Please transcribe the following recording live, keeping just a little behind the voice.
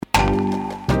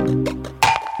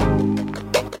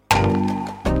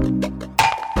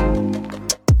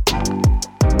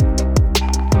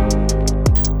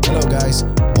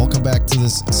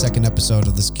this second episode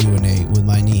of this Q&A with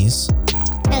my niece.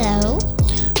 Hello.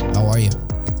 How are you?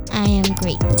 I am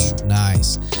great.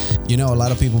 Nice. You know, a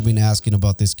lot of people have been asking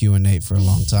about this Q&A for a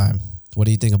long time. What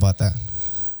do you think about that?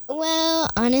 Well,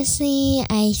 honestly,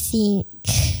 I think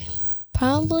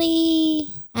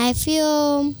probably I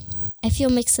feel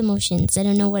mixed emotions. I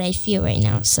don't know what I feel right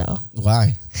now, so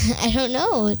Why? I don't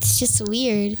know. It's just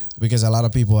weird. Because a lot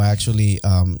of people actually,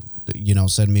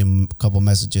 send me a couple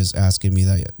messages asking me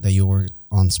that you were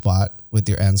on spot with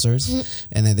your answers,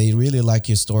 and then they really like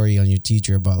your story on your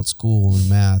teacher about school and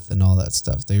math and all that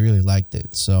stuff. They really liked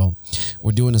it. So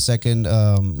we're doing a second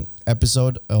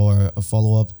episode or a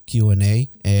follow-up Q&A,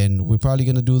 and we're probably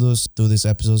gonna do these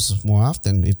episodes more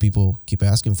often if people keep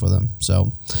asking for them.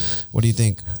 So what do you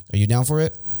think? Are you down for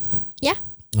it? Yeah.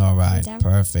 All right,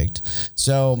 perfect.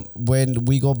 So when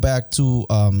we go back to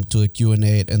a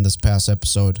Q&A in this past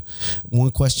episode,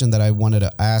 one question that I wanted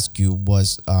to ask you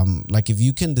was if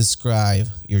you can describe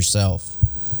yourself,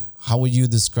 how would you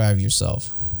describe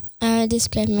yourself? I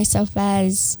describe myself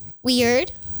as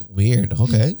weird. Weird,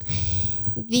 okay.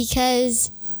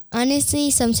 Because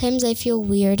honestly, sometimes I feel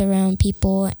weird around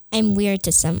people. I'm weird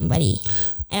to somebody.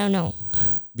 I don't know.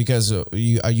 Because do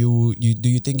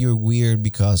you think you're weird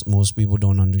because most people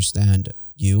don't understand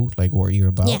you, like what you're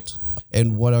about? Yeah.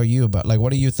 And what are you about? Like,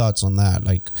 what are your thoughts on that?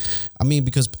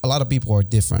 Because a lot of people are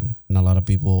different and a lot of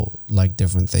people like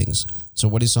different things. So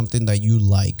what is something that you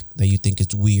like that you think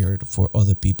is weird for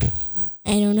other people?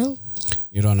 I don't know.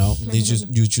 You don't know?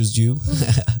 You choose you?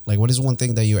 Like, what is one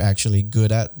thing that you're actually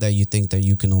good at that you think that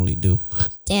you can only do?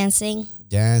 Dancing.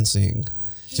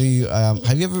 So you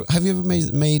have you ever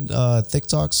made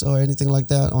TikToks or anything like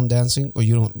that on dancing, or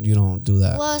you don't do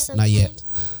that? Well, not yet.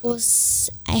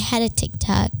 I had a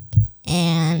TikTok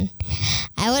and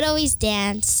I would always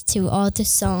dance to all the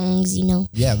songs, you know.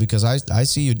 Yeah, because I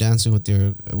see you dancing with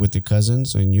your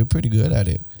cousins and you're pretty good at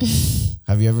it.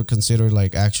 Have you ever considered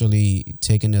actually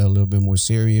taking it a little bit more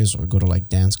serious or go to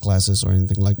dance classes or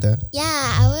anything like that? Yeah,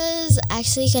 I was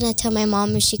actually gonna tell my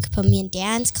mom if she could put me in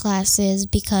dance classes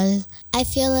because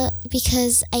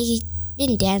because I've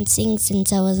been dancing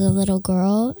since I was a little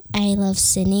girl. I love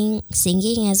singing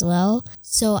as well.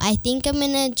 So I think I'm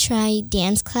gonna try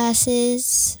dance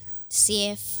classes, see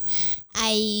if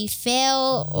I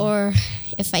fail or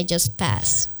if I just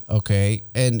pass. Okay.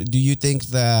 And do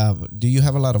you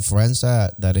have a lot of friends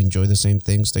that enjoy the same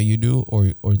things that you do,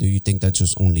 or do you think that's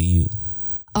just only you?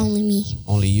 Only me.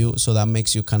 Only you. So that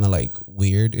makes you kind of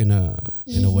weird in a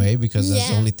way, because that's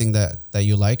the only thing that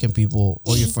you like, and people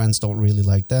or your friends don't really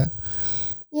like that.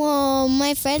 Well,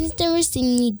 my friends never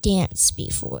seen me dance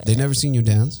before. They never seen you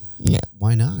dance? No.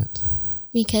 Why not?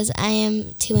 Because I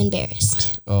am too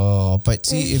embarrassed. Oh, but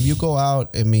see, if you go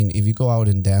out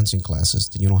in dancing classes,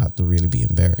 then you don't have to really be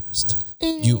embarrassed.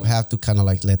 You have to kind of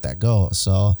let that go.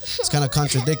 So it's kind of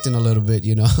contradicting a little bit,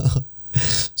 you know.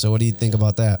 So what do you think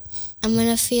about that? I'm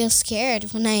going to feel scared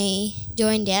when I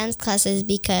join dance classes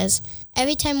because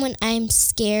every time when I'm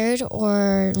scared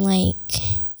or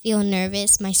feel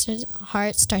nervous, my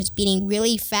heart starts beating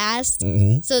really fast.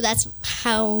 Mm-hmm. So that's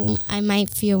how I might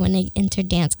feel when I enter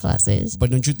dance classes. But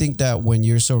don't you think that when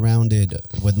you're surrounded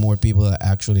with more people that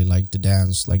actually like to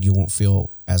dance, you won't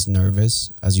feel as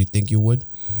nervous as you think you would?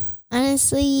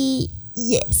 Honestly,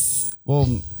 yes. Well,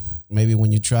 maybe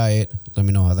when you try it, let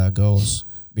me know how that goes.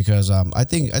 Because I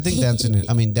think dancing.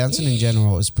 Dancing in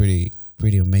general is pretty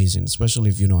amazing, especially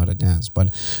if you know how to dance. But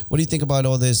what do you think about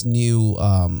all this new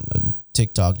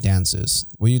TikTok dances?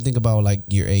 What do you think about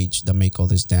your age that make all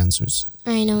these dancers?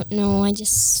 I don't know. I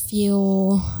just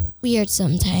feel weird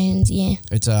sometimes. Yeah.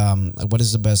 It's what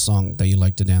is the best song that you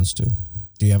like to dance to?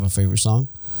 Do you have a favorite song?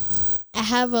 I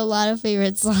have a lot of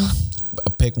favorite songs.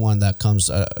 Pick one that comes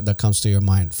to your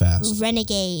mind fast.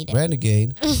 Renegade.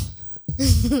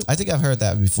 I think I've heard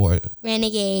that before.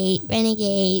 Renegade.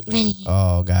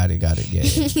 Oh, got it.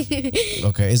 Yeah.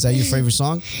 Okay, is that your favorite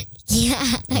song? Yeah,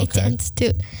 I dance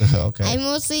to. Okay. I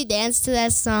mostly dance to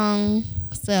that song,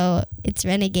 so it's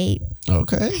Renegade.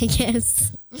 Okay. I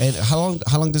guess. And how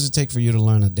long does it take for you to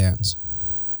learn a dance?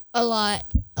 A lot.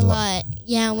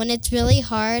 Yeah, when it's really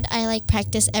hard, I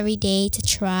practice every day to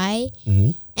try.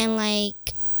 Mm-hmm. And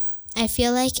I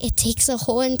feel it takes a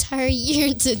whole entire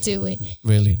year to do it.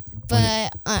 Really?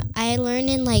 But I learn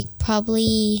in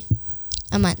probably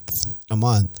a month. A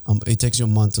month? It takes you a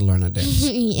month to learn a dance?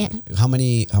 Yeah. How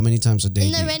many times a day?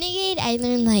 In the Renegade, I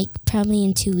learn probably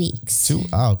in 2 weeks. 2?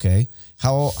 Okay.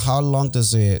 How long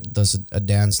does a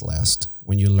dance last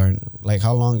when you learn?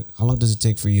 How long does it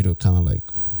take for you to kind of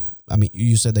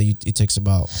you said that you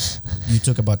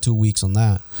took about 2 weeks on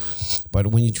that. But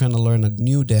when you're trying to learn a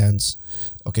new dance,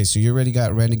 Okay, so you already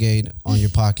got Renegade on your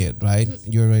pocket, right?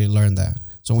 You already learned that.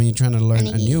 So when you're trying to learn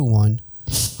a new one,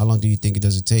 how long do you think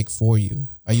does it take for you?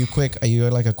 Are you quick? Are you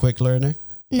like a quick learner?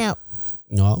 No.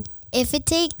 No? If it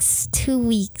takes 2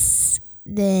 weeks,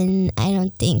 then I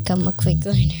don't think I'm a quick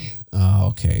learner. Oh,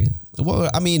 okay. Well,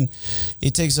 I mean,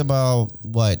 it takes about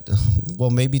what? Well,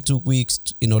 maybe 2 weeks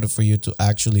in order for you to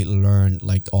actually learn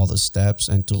like all the steps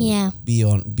and to be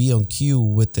on cue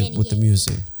with the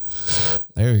music.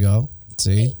 There you go.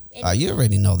 See, you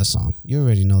already know the song. You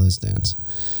already know this dance.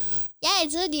 Yeah, I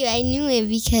told you I knew it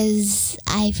because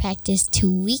I practiced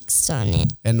 2 weeks on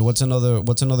it. And what's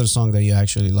another song that you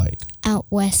actually like? Out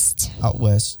West. Out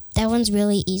West. That one's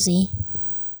really easy.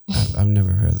 I've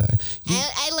never heard that.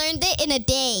 I learned it in a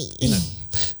day.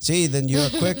 See, then you're a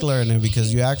quick learner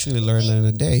because you actually learned it in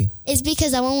a day. It's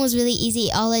because that one was really easy.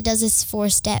 All it does is 4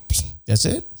 steps. That's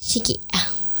it? Shake it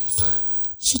out west.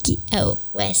 Shake it out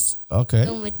west. Okay.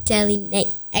 On my telly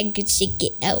night, I could shake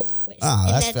it out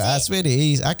west. That's really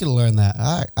easy. I can learn that.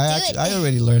 I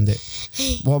already learned it.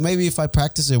 Well, maybe if I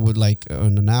practice it with like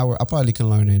in an hour, I probably can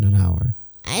learn it in an hour.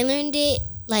 I learned it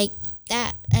like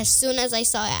that. As soon as I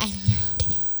saw it, I learned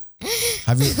it.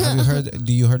 Have you heard?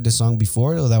 Do you heard the song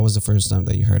before, or that was the first time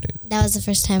that you heard it? That was the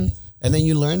first time. And then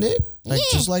you learned it,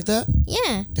 just like that.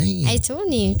 Yeah. Dang. I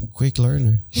told you. Quick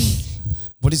learner.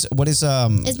 What is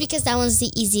It's because that one's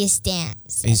the easiest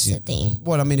dance. That's the thing.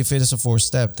 Well, I mean, if it is a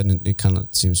 4-step, then it kind of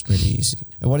seems pretty easy.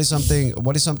 And what is something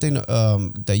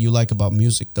that you like about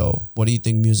music, though? What do you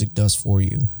think music does for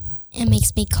you? It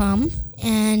makes me calm,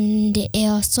 and it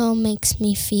also makes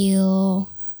me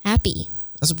feel happy.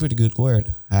 That's a pretty good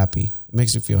word. Happy. It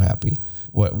makes you feel happy.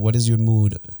 What is your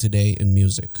mood today in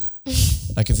music?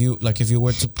 Like if you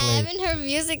were to play. I haven't heard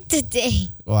music today.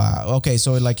 Wow. Okay,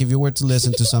 so like if you were to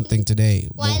listen to something today.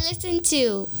 I listened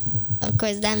to, of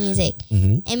course, that music.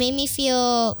 Mm-hmm. It made me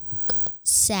feel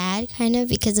sad, kind of,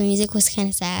 because the music was kind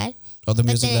of sad. Oh, the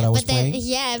music that I was playing?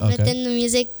 Yeah, okay. But then the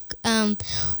music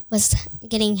was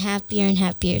getting happier and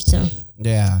happier. So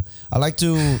yeah, I like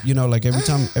to, like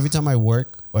every time I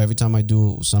work or every time I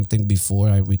do something before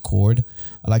I record,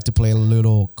 I like to play a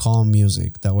little calm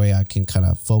music. That way I can kind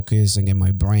of focus and get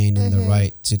my brain in the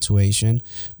right situation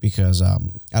because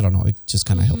I don't know, it just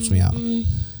kind of helps me out.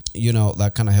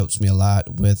 That kind of helps me a lot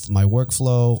with my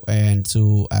workflow and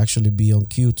to actually be on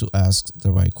cue to ask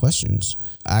the right questions.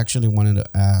 I actually wanted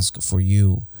to ask for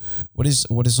you, what is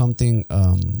something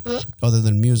other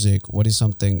than music? What is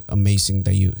something amazing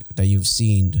that you've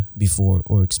seen before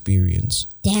or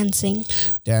experienced? Dancing.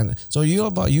 So you're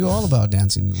all about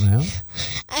dancing now.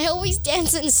 I always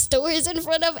dance in stores in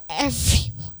front of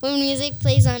everyone. When music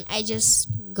plays on, I just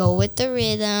go with the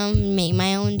rhythm, make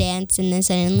my own dance, and then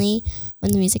suddenly,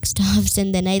 when the music stops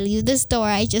and then I leave the store,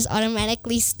 I just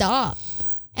automatically stop.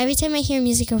 Every time I hear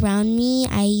music around me,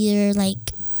 I either like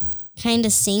kind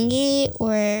of sing it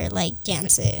or like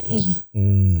dance it.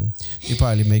 You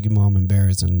probably make your mom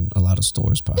embarrassed in a lot of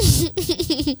stores,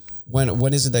 probably.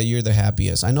 When is it that you're the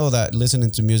happiest? I know that listening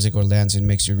to music or dancing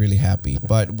makes you really happy,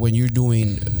 but when you're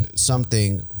doing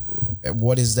something,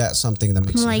 what is that something that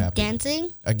makes you happy? Like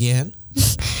dancing? Again?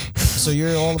 So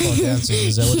you're all about dancing,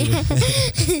 is that what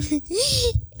it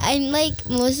is? I'm like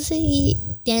mostly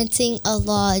dancing a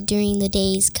lot during the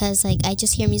days because like I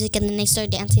just hear music and then I start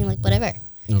dancing like whatever.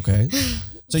 Okay.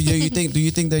 So do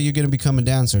you think that you're gonna become a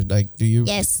dancer? Like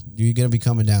Yes. Do you gonna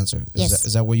become a dancer? Yes.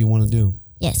 Is that what you want to do?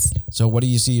 Yes. So what do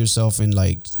you see yourself in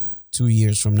like 2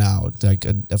 years from now? Like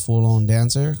a full-on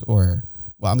dancer or?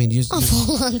 Well, I mean, a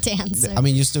full-on dancer. I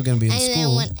mean, you're still gonna be in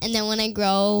school. And then when I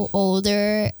grow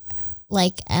older,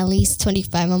 like at least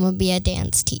 25, I'm gonna be a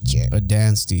dance teacher. A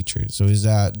dance teacher. So is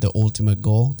that the ultimate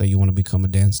goal, that you want to become a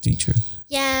dance teacher?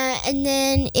 Yeah, and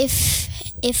then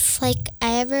if like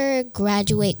I ever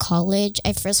graduate college,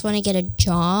 I first want to get a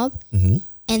job,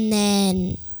 and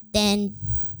then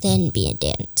be a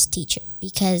dance teacher.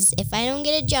 Because if I don't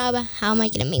get a job, how am I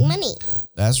gonna make money?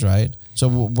 That's right. So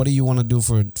what do you want to do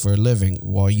for a living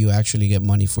while you actually get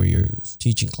money for your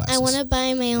teaching classes? I want to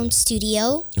buy my own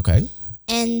studio. Okay.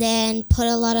 And then put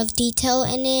a lot of detail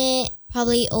in it.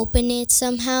 Probably open it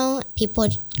somehow. People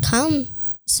come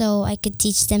so I could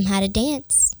teach them how to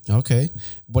dance. Okay.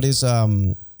 What is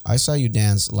I saw you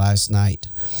dance last night,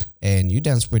 and you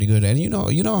dance pretty good. And you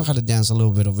know how to dance a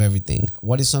little bit of everything.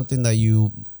 What is something that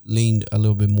you leaned a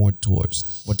little bit more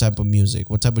towards? What type of music?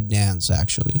 What type of dance,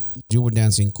 actually? You were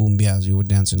dancing cumbias. You were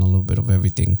dancing a little bit of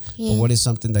everything. Yeah. But what is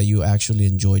something that you actually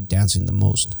enjoyed dancing the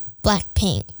most?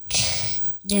 Blackpink.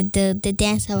 The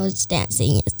dance I was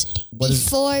dancing yesterday. What is-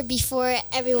 Before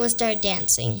everyone started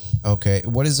dancing. Okay,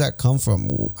 where does that come from?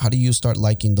 How do you start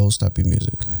liking those type of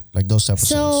music, like those type of songs?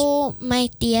 So my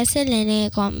tia Selene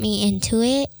got me into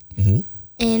it, Mhm.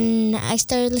 and I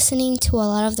started listening to a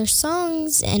lot of their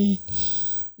songs. And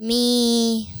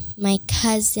me, my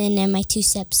cousin, and my two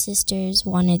stepsisters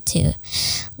wanted to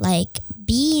like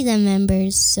be the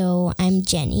members. So I'm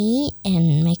Jenny,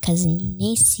 and my cousin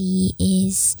Eunice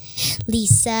is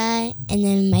Lisa, and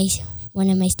then one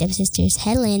of my stepsisters,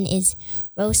 Helen, is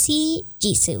Rosie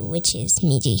Jisoo, which is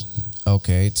Miji.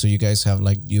 Okay, so you guys have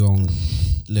like your own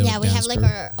little Yeah, we dance have like crew?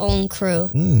 our own crew.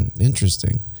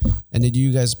 Interesting. And did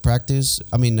you guys practice?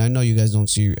 I mean, I know you guys don't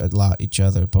see a lot each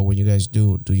other, but when you guys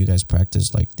do you guys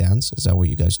practice like dance? Is that what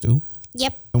you guys do?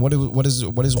 Yep. And what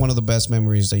is one of the best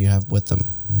memories that you have with them?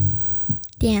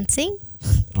 Dancing.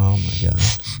 Oh my god!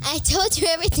 I told you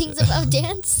everything's about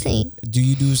dancing. Do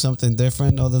you do something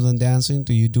different other than dancing?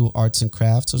 Do you do arts and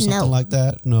crafts or something No. like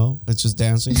that? No, it's just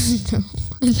dancing.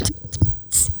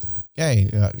 Hey,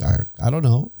 I don't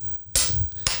know.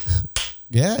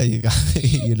 Yeah,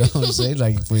 you know what I'm saying?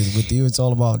 Like with you, it's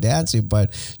all about dancing,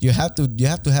 but you have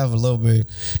to have a little bit,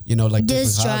 like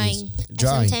Just different drawing. hobbies.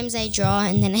 Drawing. Sometimes I draw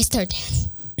and then I start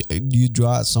dancing. You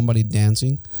draw at somebody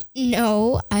dancing?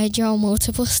 No, I draw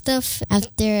multiple stuff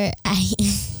after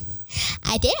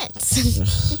I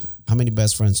dance. How many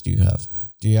best friends do you have?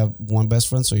 Do you have one best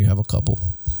friend, or you have a couple?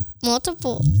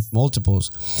 Multiple.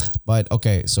 Multiples. But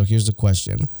okay, so here's the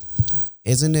question: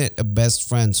 isn't it a best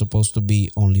friend supposed to be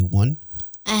only one?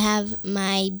 I have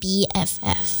my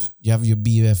BFF. You have your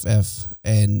BFF,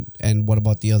 and what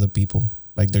about the other people?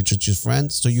 Like they're just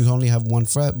friends, so you only have one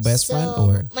best friend,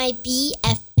 or my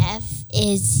BFF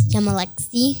is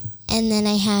Yamalexi, and then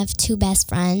I have two best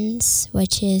friends,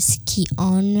 which is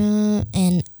Kiana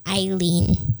and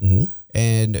Eileen. Mm-hmm.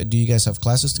 And do you guys have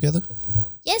classes together?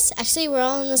 Yes, actually, we're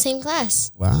all in the same class.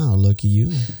 Wow, lucky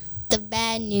you. The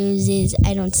bad news is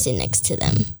I don't sit next to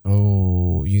them.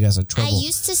 Oh, you guys are I trouble.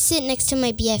 used to sit next to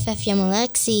my BFF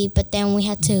Yamalexi, but then we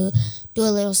had to do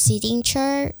a little seating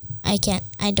chart.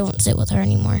 I don't sit with her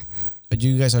anymore. Do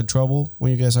you guys have trouble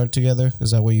when you guys are together?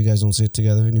 Is that why you guys don't sit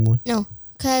together anymore? No,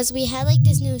 because we had like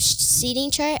this new seating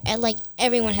chart, and like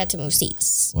everyone had to move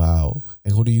seats. Wow.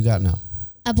 And who do you got now?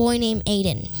 A boy named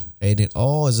Aiden. Aiden.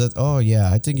 Oh, is it? Oh, yeah.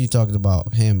 I think you talked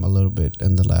about him a little bit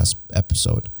in the last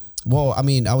episode. Well, I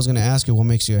mean, I was going to ask you what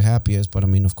makes you happiest, but I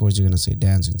mean, of course, you're going to say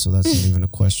dancing. So that's not even a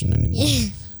question anymore.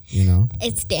 You know?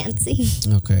 It's dancing.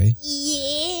 Okay.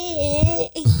 Yeah.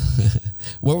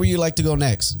 Where would you like to go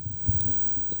next?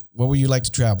 Where would you like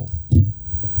to travel?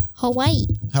 Hawaii.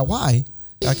 Hawaii.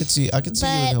 I could see you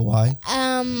in Hawaii.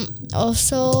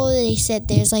 Also, they said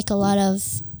there's like a lot of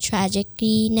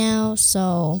tragedy now,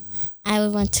 so I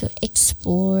would want to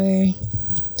explore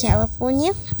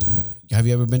California. Have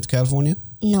you ever been to California?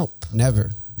 Nope.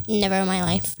 Never. Never in my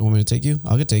life. You want me to take you?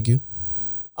 I could take you.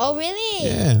 Oh, really?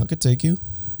 Yeah, I could take you.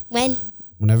 When?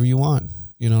 Whenever you want.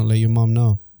 Let your mom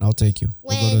know. I'll take you.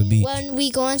 We'll go to the beach. When we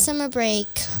go on summer break,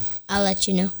 I'll let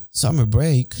you know. Summer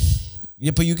break?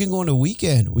 Yeah, but you can go on the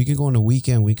weekend. We could go on the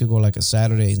weekend. We could go like a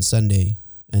Saturday and Sunday,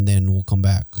 and then we'll come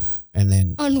back. And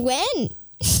then On when?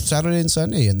 Saturday and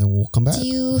Sunday, and then we'll come back. Do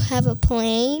you have a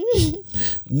plane?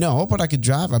 No, but I could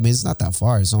drive. I mean, it's not that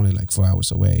far. It's only like 4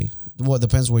 hours away. Well, it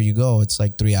depends where you go. It's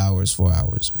like 3 hours, 4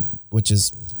 hours, which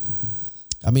is,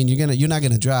 I mean, you're not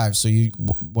gonna drive. So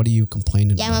what are you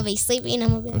complaining Yeah, I'm about? gonna be sleeping. I'm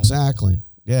gonna be like, Exactly.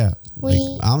 Yeah. Like,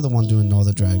 I'm the one doing all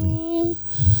the driving. You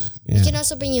Yeah. can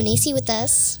also bring Eunice with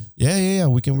us. Yeah.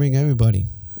 We can bring everybody.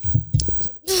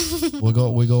 we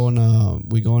go on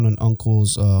an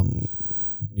uncle's Uncle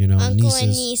niece's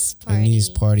and niece a party. niece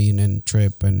party and then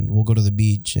trip, and we'll go to the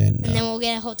beach and And then we'll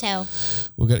get a hotel.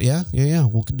 we'll get yeah.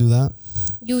 We can do that.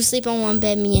 You sleep on one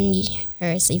bed, me and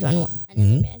her sleep on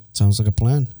another bed. Sounds like a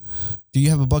plan. Do you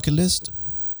have a bucket list?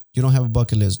 You don't have a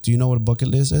bucket list. Do you know what a bucket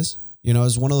list is?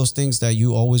 It's one of those things that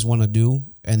you always want to do,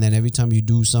 and then every time you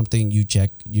do something, you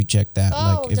check that,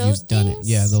 Oh, like if those you've done it. things?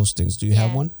 Yeah, those things. Do you have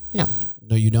Yeah. one? No.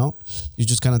 No, you don't. You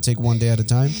just kind of take one day at a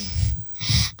time.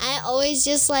 I always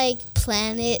just like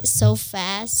plan it so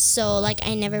fast, so like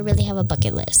I never really have a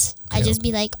bucket list. I just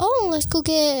be like, oh, let's go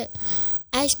get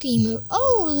ice cream, or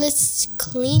oh, let's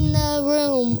clean the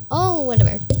room, oh,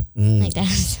 whatever, like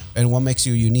that. And what makes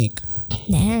you unique?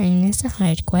 Dang, that's a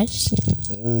hard question.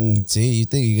 See,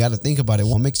 you got to think about it.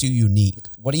 What makes you unique?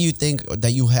 What do you think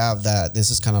that you have that this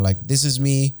is kind of like, this is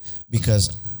me because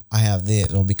I have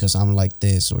this, or because I'm like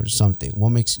this or something?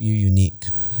 What makes you unique?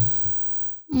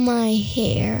 My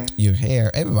hair. Your hair.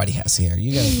 Everybody has hair.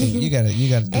 You gotta think. You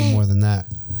gotta do more than that.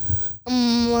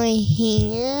 My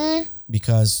hair.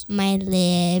 Because my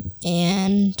lip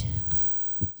and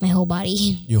my whole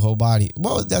body. your whole body.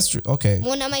 Well, that's true. Okay.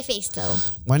 Well, not my face though.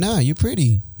 Why not? You're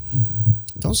pretty.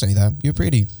 Don't say that. You're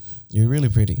pretty. You're really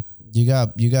pretty. You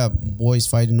got boys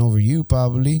fighting over you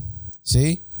probably.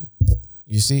 See?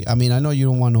 You see? I mean, I know you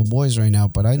don't want no boys right now,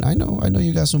 but I know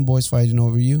you got some boys fighting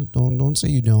over you. Don't say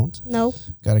you don't. Nope.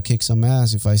 Gotta kick some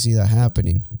ass if I see that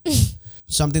happening.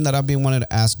 Something that I've been wanting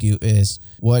to ask you is,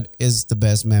 what is the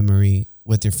best memory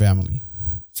with your family?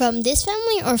 From this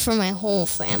family or from my whole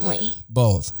family?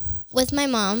 Both. With my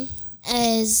mom,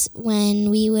 as when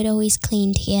we would always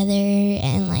clean together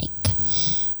and like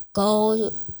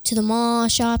go to the mall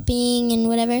shopping and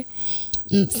whatever.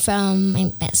 From my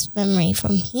best memory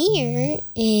from here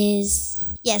is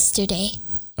yesterday.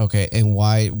 Okay, and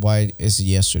why is it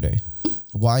yesterday?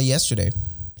 Why yesterday?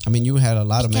 I mean, you had a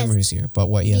lot of memories here, but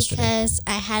what yesterday? Because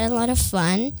I had a lot of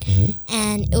fun,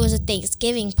 and it was a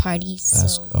Thanksgiving party.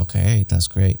 That's so okay. That's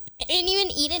great. I didn't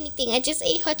even eat anything. I just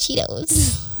ate hot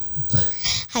Cheetos.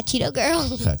 Hot Cheeto girl.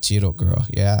 Hot Cheeto girl,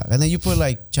 yeah. And then you put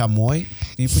like chamoy.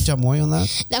 Do you put chamoy on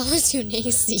that? That was too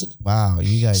nasty. Wow,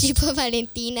 you guys. She put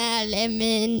Valentina,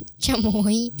 lemon,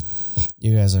 chamoy.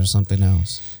 You guys are something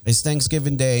else. It's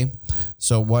Thanksgiving Day,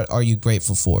 so what are you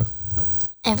grateful for?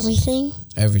 Everything.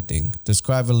 Everything.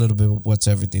 Describe a little bit of what's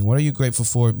everything. What are you grateful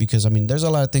for? Because I mean, there's a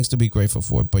lot of things to be grateful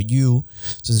for, but you,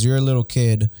 since you're a little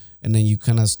kid and then you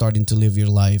kind of starting to live your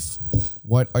life,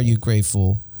 what are you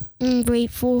grateful? I'm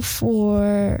grateful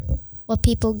for what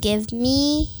people give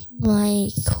me,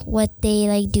 like what they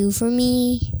like do for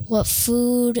me, what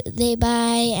food they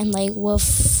buy, and like what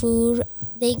food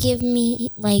they give me.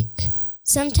 Like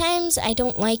sometimes I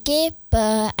don't like it,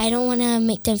 but I don't want to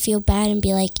make them feel bad and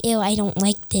be like, ew, I don't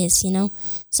like this, you know?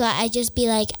 So I just be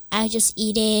like, I just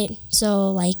eat it.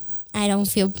 So like, I don't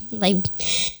feel like,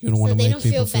 You don't want to make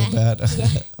people feel bad. Yeah.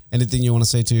 Anything you want to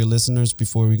say to your listeners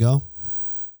before we go?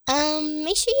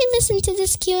 Make sure you listen to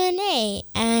this Q&A.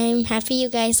 I'm happy you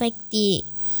guys like the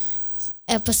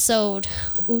episode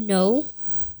uno.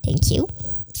 Thank you.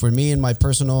 For me and my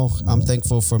personal, I'm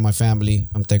thankful for my family.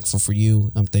 I'm thankful for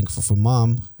you. I'm thankful for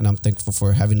mom, and I'm thankful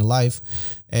for having a life.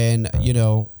 And you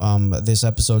know, this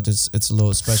episode it's a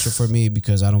little special for me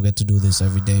because I don't get to do this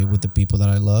every day with the people that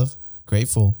I love.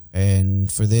 Grateful, and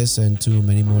for this and to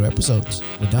many more episodes.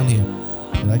 We're done here.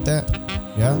 You like that?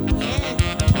 Yeah.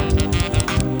 Yeah.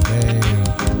 Hey.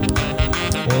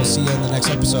 We'll see you in the next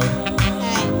episode.